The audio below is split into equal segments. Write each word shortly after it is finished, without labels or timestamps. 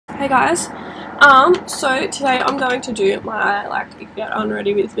Hey guys, so today I'm going to do my if you're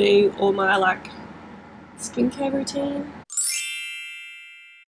unready with me, or my skincare routine.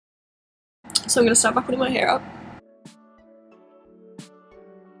 So I'm going to start by putting my hair up.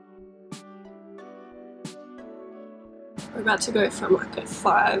 We're about to go from a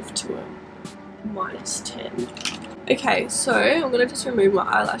 5 to a -10. Okay, so I'm going to just remove my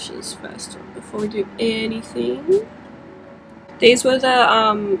eyelashes first before we do anything. These were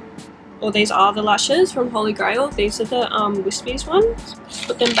the these are the lashes from Holy Grail. These are the Wispies ones.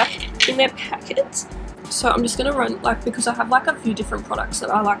 Put them back in their packets. So I'm just gonna run, because I have a few different products that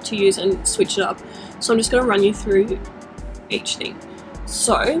I like to use and switch it up. So I'm just gonna run you through each thing.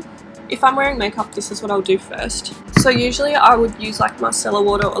 So if I'm wearing makeup, this is what I'll do first. So usually I would use micellar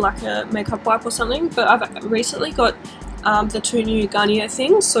water or a makeup wipe or something, but I've recently got the two new Garnier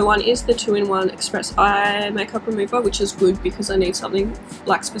things. So one is the 2-in-1 Express Eye Makeup Remover, which is good because I need something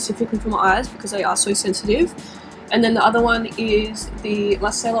specifically for my eyes because they are so sensitive. And then the other one is the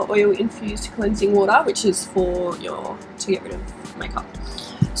micellar oil infused cleansing water, which is for to get rid of makeup.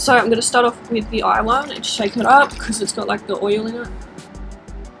 So I'm going to start off with the eye one and shake it up because it's got the oil in it.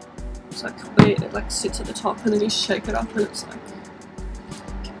 It's it sits at the top, and then you shake it up and it's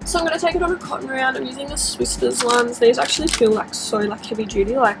So I'm going to take it on a cotton round. I'm using the Swisters ones. These actually feel so heavy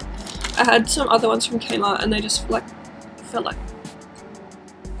duty. I had some other ones from Kmart and they just felt like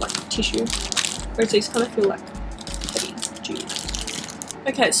tissue. Whereas these kind of feel heavy duty.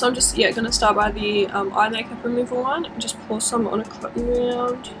 Okay, so I'm just going to start by the eye makeup removal one and just pour some on a cotton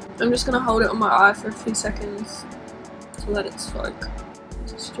round. I'm just going to hold it on my eye for a few seconds to let it soak.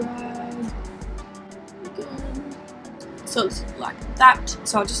 Just dry. Again. So it's like that,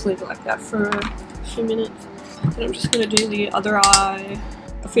 so I'll just leave it like that for a few minutes. And I'm just going to do the other eye.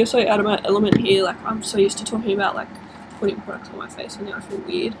 I feel so out of my element here, I'm so used to talking about putting products on my face, and now I feel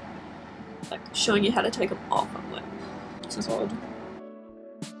weird. Showing you how to take them off, I'm like, this is odd.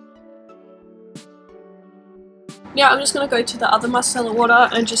 Now I'm just going to go to the other micellar water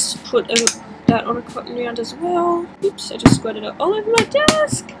and just put that on a cotton round as well. Oops, I just squirted it all over my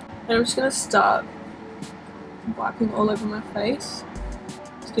desk. And I'm just going to start wiping all over my face,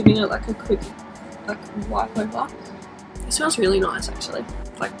 just giving it a quick wipe over. It smells really nice actually,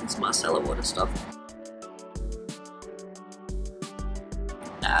 this micellar water stuff.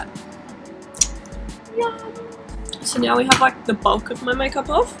 That. Yum. So now we have the bulk of my makeup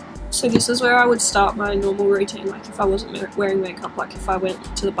off. So this is where I would start my normal routine, if I wasn't wearing makeup, if I went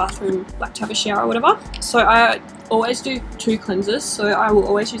to the bathroom to have a shower or whatever. So I always do 2 cleansers, so I will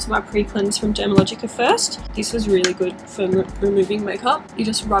always use my pre-cleanse from Dermalogica first. This is really good for removing makeup. You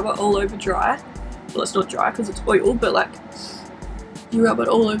just rub it all over dry. Well, it's not dry because it's oil, but you rub it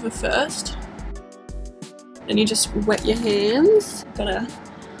all over first. And you just wet your hands. Got a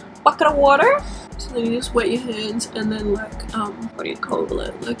bucket of water. So then you just wet your hands and then what do you call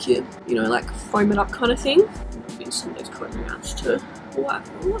it? You foam it up kind of thing. I'm using some of those cotton rounds to wipe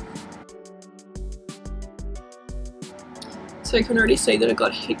it off. So you can already see that I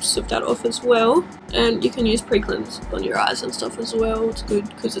got heaps of that off as well. And you can use pre-cleanse on your eyes and stuff as well. It's good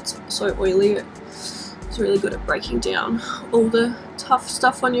because it's so oily. It's really good at breaking down all the tough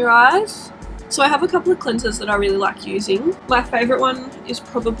stuff on your eyes. So I have a couple of cleansers that I really like using. My favourite one is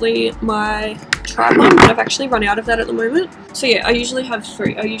probably my Tribe one, but I've actually run out of that at the moment. So yeah, I usually have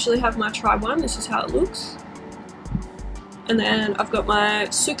 3. I usually have my Tribe one. This is how it looks. And then I've got my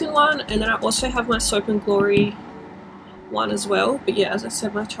Sukin one, and then I also have my Soap and Glory one as well. But yeah, as I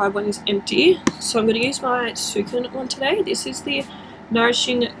said, my Tribe one is empty. So I'm going to use my Sukin one today. This is the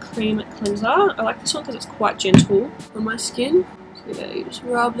Nourishing Cream Cleanser. I like this one because it's quite gentle on my skin. So yeah, you just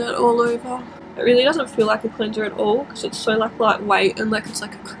rub that all over. It really doesn't feel like a cleanser at all because it's so lightweight and it's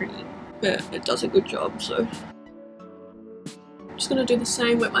like a cream. But it does a good job, so. I'm just going to do the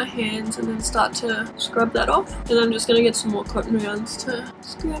same with my hands and then start to scrub that off. And I'm just going to get some more cotton rounds to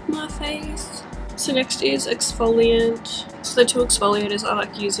scrub my face. So next is exfoliant. So the 2 exfoliators I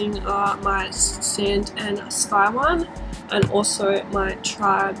like using are my Sand and Sky one, and also my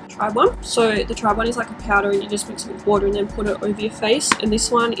Tribe one. So the Tribe one is a powder and you just mix it with water and then put it over your face. And this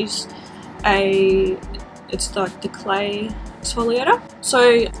one is it's the clay exfoliator. So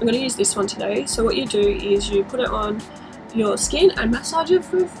I'm going to use this one today. So what you do is you put it on your skin and massage it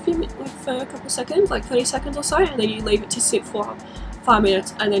for for a couple of seconds, 30 seconds or so, and then you leave it to sit for 5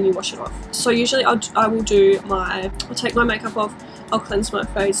 minutes and then you wash it off. So usually I'll take my makeup off, I'll cleanse my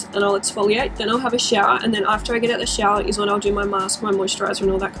face and I'll exfoliate, then I'll have a shower, and then after I get out of the shower is when I'll do my mask, my moisturizer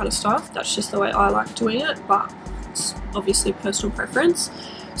and all that kind of stuff. That's just the way I like doing it, but it's obviously personal preference.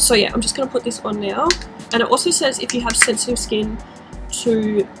 So yeah, I'm just going to put this on now. And it also says if you have sensitive skin,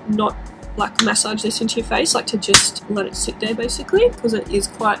 to not like massage this into your face, like to just let it sit there basically, because it is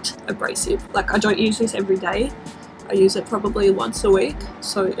quite abrasive. Like I don't use this every day, I use it probably once a week,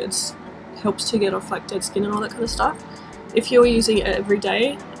 so it helps to get off like dead skin and all that kind of stuff. If you're using it every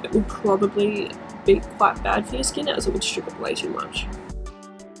day, it will probably be quite bad for your skin, as it would strip it way too much.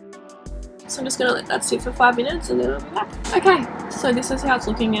 So I'm just going to let that sit for 5 minutes and then I'll be back. Okay, so this is how it's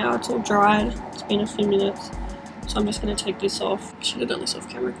looking now. It's all dried. It's been a few minutes. So I'm just going to take this off. I should have done this off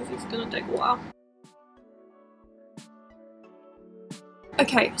camera because it's going to take a while.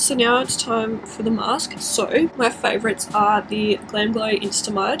 Okay, so now it's time for the mask. So my favourites are the Glam Glow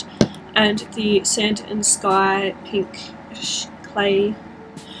Insta Mud and the Sand and Sky Pink Clay,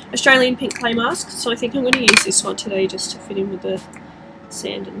 Australian Pink Clay Mask. So I think I'm going to use this one today just to fit in with the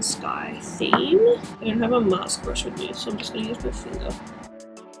Sand and Sky theme. I don't have a mask brush with me, so I'm just going to use my finger.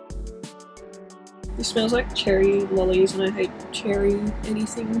 This smells like cherry lollies and I hate cherry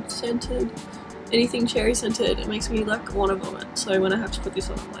anything scented. Anything cherry scented, it makes me like want to vomit. So when I have to put this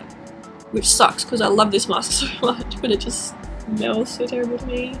on, I'm like, which sucks because I love this mask so much, but it just smells so terrible to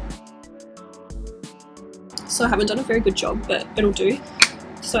me. So I haven't done a very good job, but it'll do.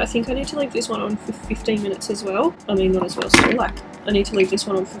 So I think I need to leave this one on for 15 minutes as well. I mean, not as well, so like I need to leave this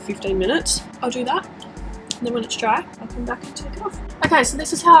one on for 15 minutes. I'll do that. And then when it's dry, I'll come back and take it off. Okay, so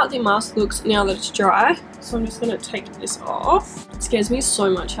this is how the mask looks now that it's dry. So I'm just going to take this off. It scares me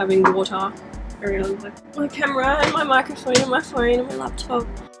so much having water around like my camera and my microphone and my phone and my laptop.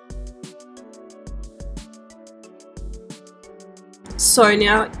 So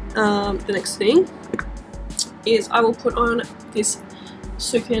now the next thing is I will put on this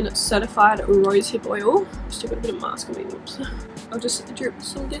Sukin Certified Rosehip Oil. I've still got a bit of mask on my lips. I'll just drip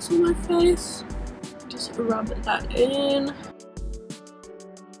some of this on my face. Just rub that in.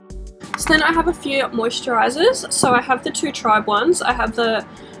 So then I have a few moisturizers. So I have the two Tribe ones. I have the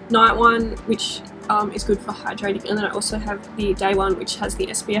night one, which is good for hydrating, and then I also have the day one, which has the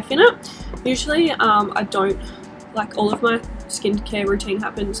SPF in it. Usually I don't, like all of my skincare routine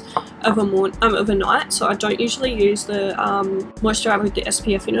happens overnight, so I don't usually use the moisturizer with the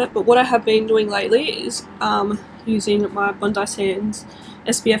SPF in it. But what I have been doing lately is using my Bondi Sands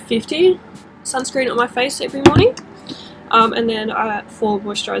SPF 50 sunscreen on my face every morning. And then for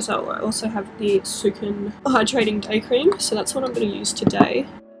moisturizer, I also have the Sukin Hydrating Day Cream, so that's what I'm going to use today.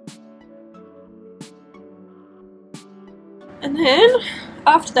 And then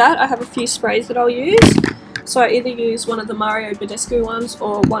after that, I have a few sprays that I'll use. So I either use one of the Mario Badescu ones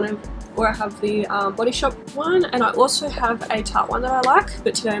or I have the Body Shop one, and I also have a Tarte one that I like,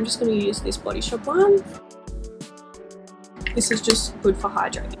 but today I'm just going to use this Body Shop one. This is just good for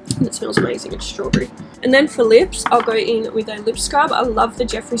hydrating and it smells amazing. It's strawberry. And then for lips, I'll go in with a lip scrub. I love the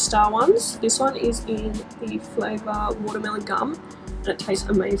Jeffree Star ones. This one is in the flavour Watermelon Gum and it tastes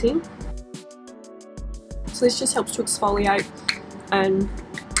amazing. So this just helps to exfoliate and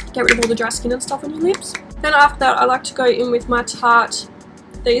get rid of all the dry skin and stuff on your lips. Then after that, I like to go in with my Tarte.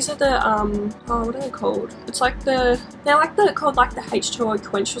 These are the oh, what are they called? It's like they're called like the H2O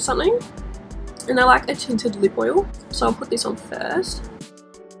Quench or something. And they're like a tinted lip oil. So I'll put this on first.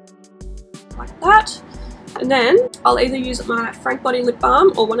 Like that. And then I'll either use my Frank Body lip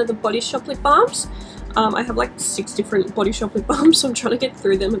balm or one of the Body Shop lip balms. I have like 6 different Body Shop lip balms, so I'm trying to get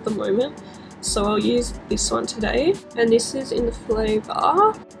through them at the moment. So I'll use this one today. And this is in the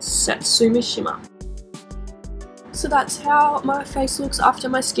flavour Satsuma Shimmer. So that's how my face looks after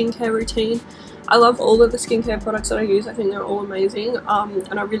my skincare routine. I love all of the skincare products that I use. I think they're all amazing,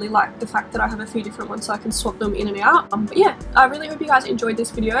 and I really like the fact that I have a few different ones so I can swap them in and out. But yeah, I really hope you guys enjoyed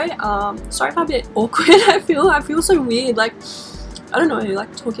this video. Sorry if I'm a bit awkward. I feel so weird, like, I don't know,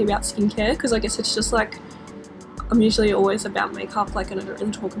 like talking about skincare, because I guess it's just like, I'm usually always about makeup, like, and I don't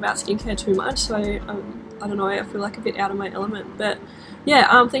really talk about skincare too much, so I don't know, I feel like a bit out of my element. But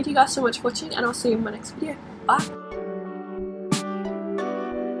yeah, thank you guys so much for watching, and I'll see you in my next video. Bye!